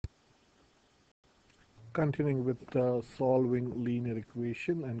Continuing with solving linear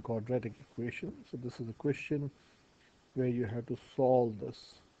equation and quadratic equation. So this is a question where you have to solve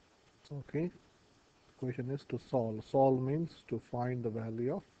this. Okay, the question is to solve. Solve means to find the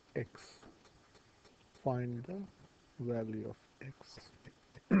value of x. Find the value of x.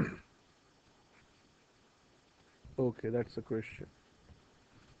 Okay, that's the question.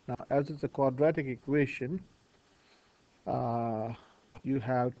 Now, as it's a quadratic equation, uh, you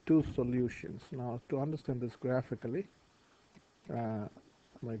have two solutions. Now, to understand this graphically, uh,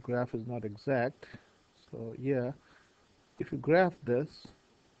 my graph is not exact. So here, if you graph this,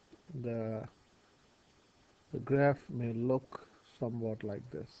 the the graph may look somewhat like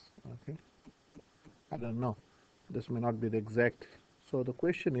this. Okay, I don't know. This may not be the exact. So the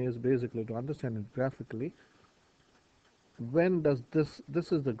question is basically to understand it graphically. When does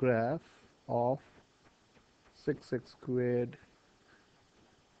this is the graph of 6x squared.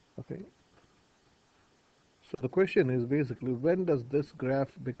 Okay. So the question is basically when does this graph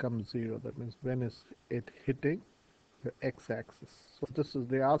become zero? That means when is it hitting the x-axis? So this is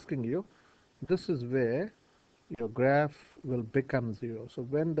they're asking you. This is where your graph will become zero. So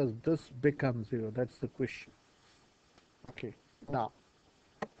when does this become zero? That's the question. Okay. Now,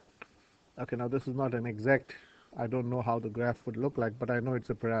 now this is not an exact. I don't know how the graph would look like, but I know it's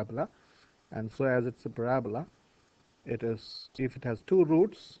a parabola, and so as it's a parabola, it is. If it has two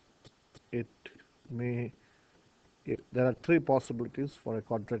roots, it may. There are three possibilities for a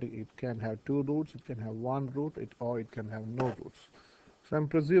quadratic. It can have two roots, it can have one root, or it can have no roots. So I'm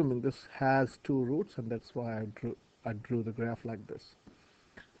presuming this has two roots, and that's why I drew the graph like this.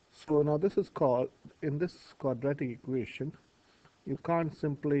 So now this is called, in this quadratic equation, you can't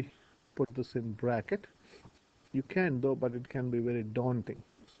simply put this in bracket. You can though, but it can be very daunting.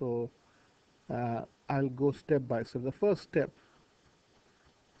 So I'll go step by step. The first step,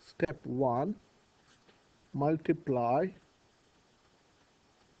 step 1, multiply,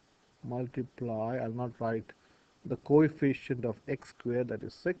 I'll not write the coefficient of x squared, that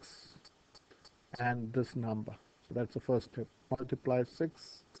is 6, and this number. So that's the first step. Multiply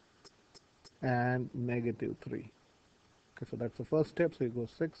 6 and negative 3. Okay, so that's the first step. So you go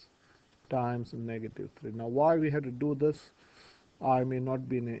 6 times negative 3. Now why we have to do this, I may not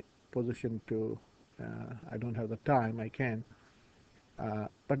be in a position to, I don't have the time, I can.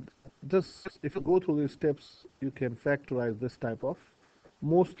 But this, if you go through these steps, you can factorize this type of,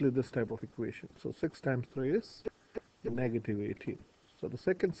 mostly this type of equation. So 6 times 3 is negative 18. So the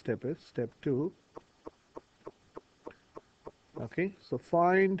second step is step 2. Okay, so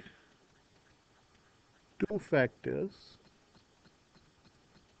find two factors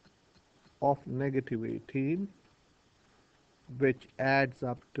of negative 18 which adds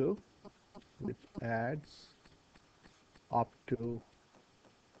up to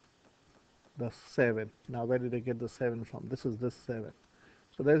the 7. Now where did I get the 7 from? This is this 7.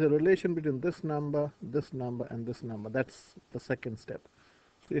 So there's a relation between this number, and this number. That's the second step.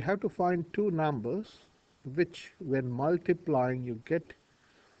 So you have to find two numbers which when multiplying you get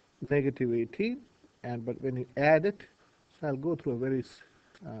negative 18, and but when you add it, so I'll go through a very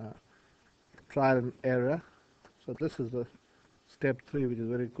trial and error. So this is the step 3, which is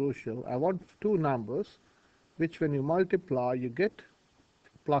very crucial. I want two numbers which when you multiply you get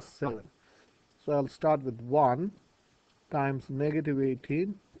plus 7. So I'll start with 1 times negative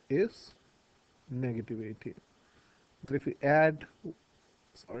 18 is negative 18. But if you add,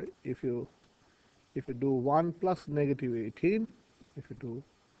 if you do 1 plus negative 18, if you do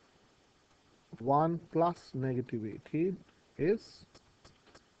 1 plus negative 18 is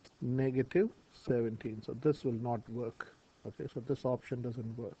negative 17. So this will not work. Okay, so this option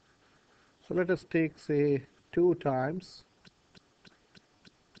doesn't work. So let us take, say, 2 times,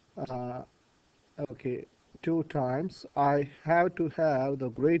 uh, okay, 2 times, I have to have the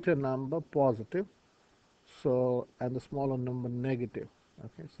greater number positive, so, and the smaller number negative.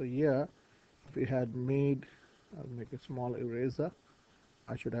 Okay, so here, if we had made, I'll make a small eraser,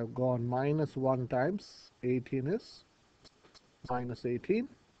 I should have gone minus 1 times 18 is minus 18,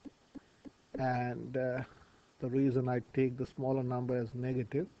 and the reason I take the smaller number as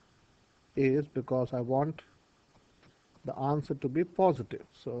negative is because I want the answer to be positive.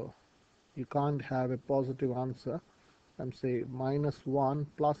 So you can't have a positive answer. I'm saying minus 1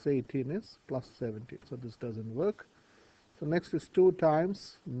 plus 18 is plus 17. So this doesn't work. So next is 2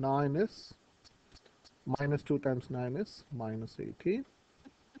 times 9 is minus 2 times 9 is minus 18.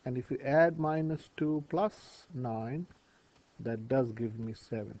 And if you add minus 2 plus 9, that does give me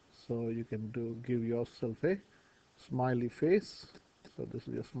 7. So you can give yourself a smiley face. So this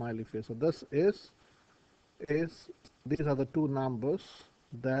is your smiley face. So this is these are the two numbers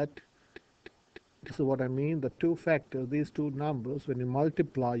that This is what I mean. The two factors, these two numbers, when you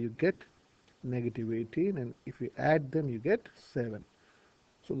multiply, you get negative 18, and if you add them, you get 7.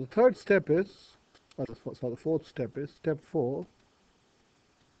 So the third step is, the fourth step is, step 4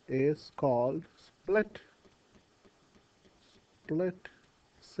 is called split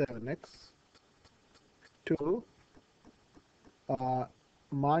 7x to uh,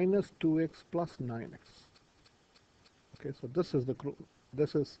 minus 2x plus 9x. Okay, so this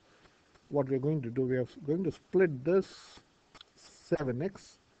is what we're going to do. We are going to split this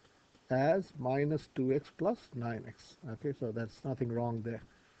 7x as minus 2x plus 9x. Okay, so that's nothing wrong there.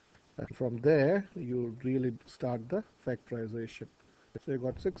 And from there, you really start the factorization. So you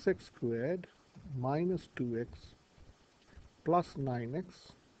got 6x squared minus 2x plus 9x.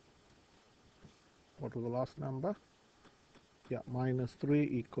 What was the last number? Yeah, minus 3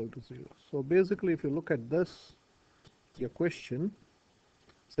 equal to 0. So basically, if you look at this, your question,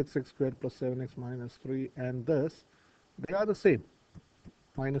 6x squared plus 7x minus 3 and this, they are the same.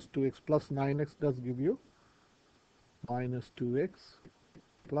 Minus 2x plus 9x does give you minus 2x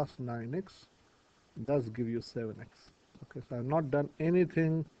plus 9x does give you 7x. Okay, so I've not done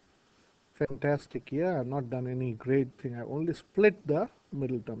anything fantastic here. I've not done any great thing. I only split the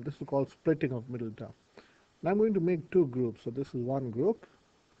middle term. This is called splitting of middle term. Now I'm going to make two groups. So this is one group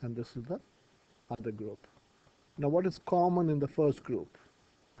and this is the other group. Now what is common in the first group?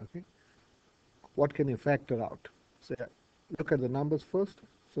 Okay, what can you factor out? So look at the numbers first.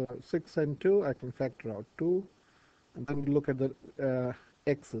 So 6 and 2, I can factor out 2. And then we look at the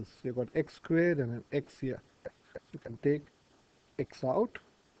x's. You've got x squared and an x here. You can take x out.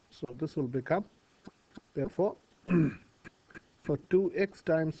 So this will become, therefore, for 2x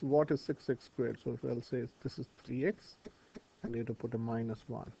times what is 6x squared? So if I'll say this is 3x, I need to put a minus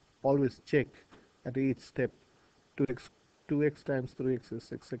 1. Always check at each step. 2x times 3x is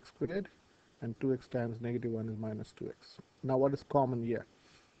 6x squared, and 2x times negative 1 is minus 2x. Now what is common here?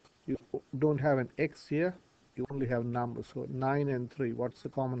 You don't have an x here, you only have numbers. So 9 and 3, what's the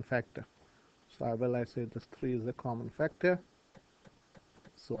common factor? So I say this 3 is the common factor.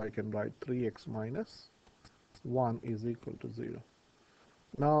 So I can write 3x minus 1 is equal to 0.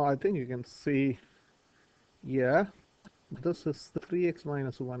 Now I think you can see here, this is 3x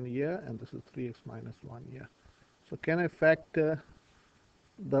minus 1 here, and this is 3x minus 1 here. So can I factor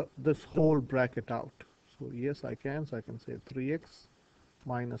this whole bracket out? So yes, I can. So I can say 3x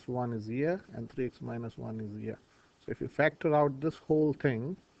minus 1 is here, and 3x minus 1 is here. So if you factor out this whole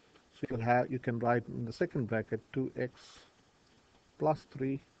thing, so you can write in the second bracket 2x plus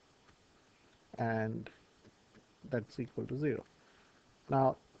 3, and that's equal to 0.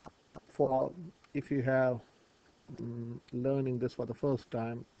 Now, if you have learning this for the first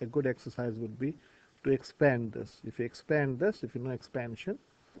time, a good exercise would be to expand this. If you expand this, if you know expansion,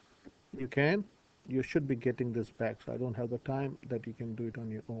 you should be getting this back. So I don't have the time that you can do it on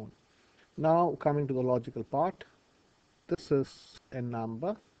your own. Now coming to the logical part, this is a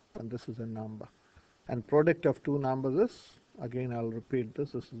number and this is a number, and product of two numbers is, again I'll repeat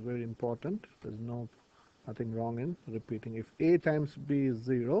this is very important. There's nothing wrong in repeating. If a times b is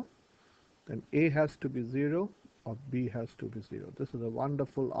 0, then a has to be 0 or b has to be 0. This is a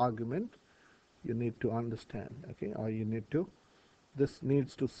wonderful argument you need to understand, okay, or this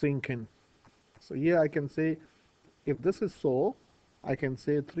needs to sink in. So here I can say, if this is so, I can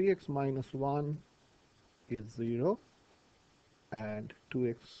say 3x minus 1 is 0 and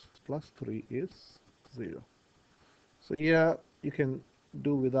 2x plus 3 is 0. So here you can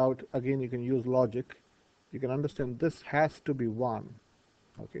do without, again you can use logic. You can understand this has to be 1.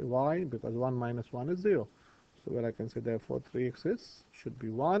 Okay, why? Because 1 minus 1 is 0. So where I can say therefore 3x should be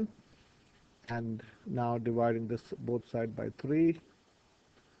 1, and now dividing this both sides by 3, you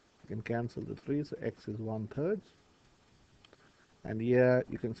can cancel the 3, so x is 1/3. And here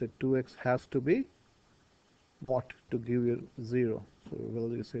you can say 2x has to be what to give you 0. So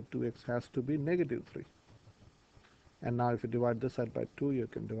will you say 2x has to be negative 3. And now if you divide this side by 2, you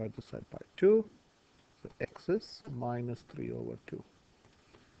can divide this side by 2. So x is minus 3 over 2.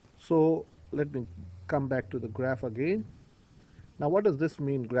 So let me come back to the graph again. Now what does this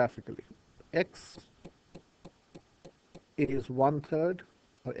mean graphically? X is 1/3,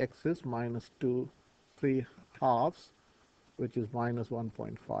 or x is minus 3 halves, which is minus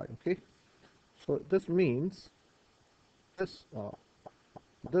 1.5. Okay, so this means this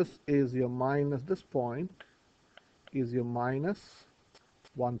is your minus, this point is your minus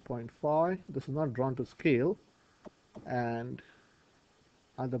 1.5. This is not drawn to scale, and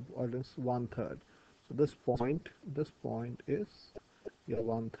other is 1/3. So this point is your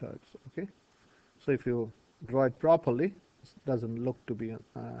 1/3. Okay, so if you draw it properly, it doesn't look to be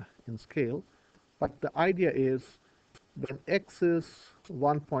in scale, But the idea is when x is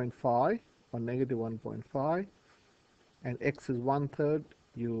 1.5 or negative 1.5 and x is 1/3,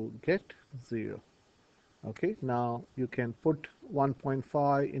 you get 0. Okay, now you can put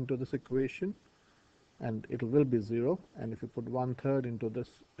 1.5 into this equation and it will be 0, and if you put 1/3 into this,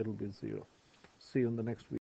 it will be 0. See you in the next video.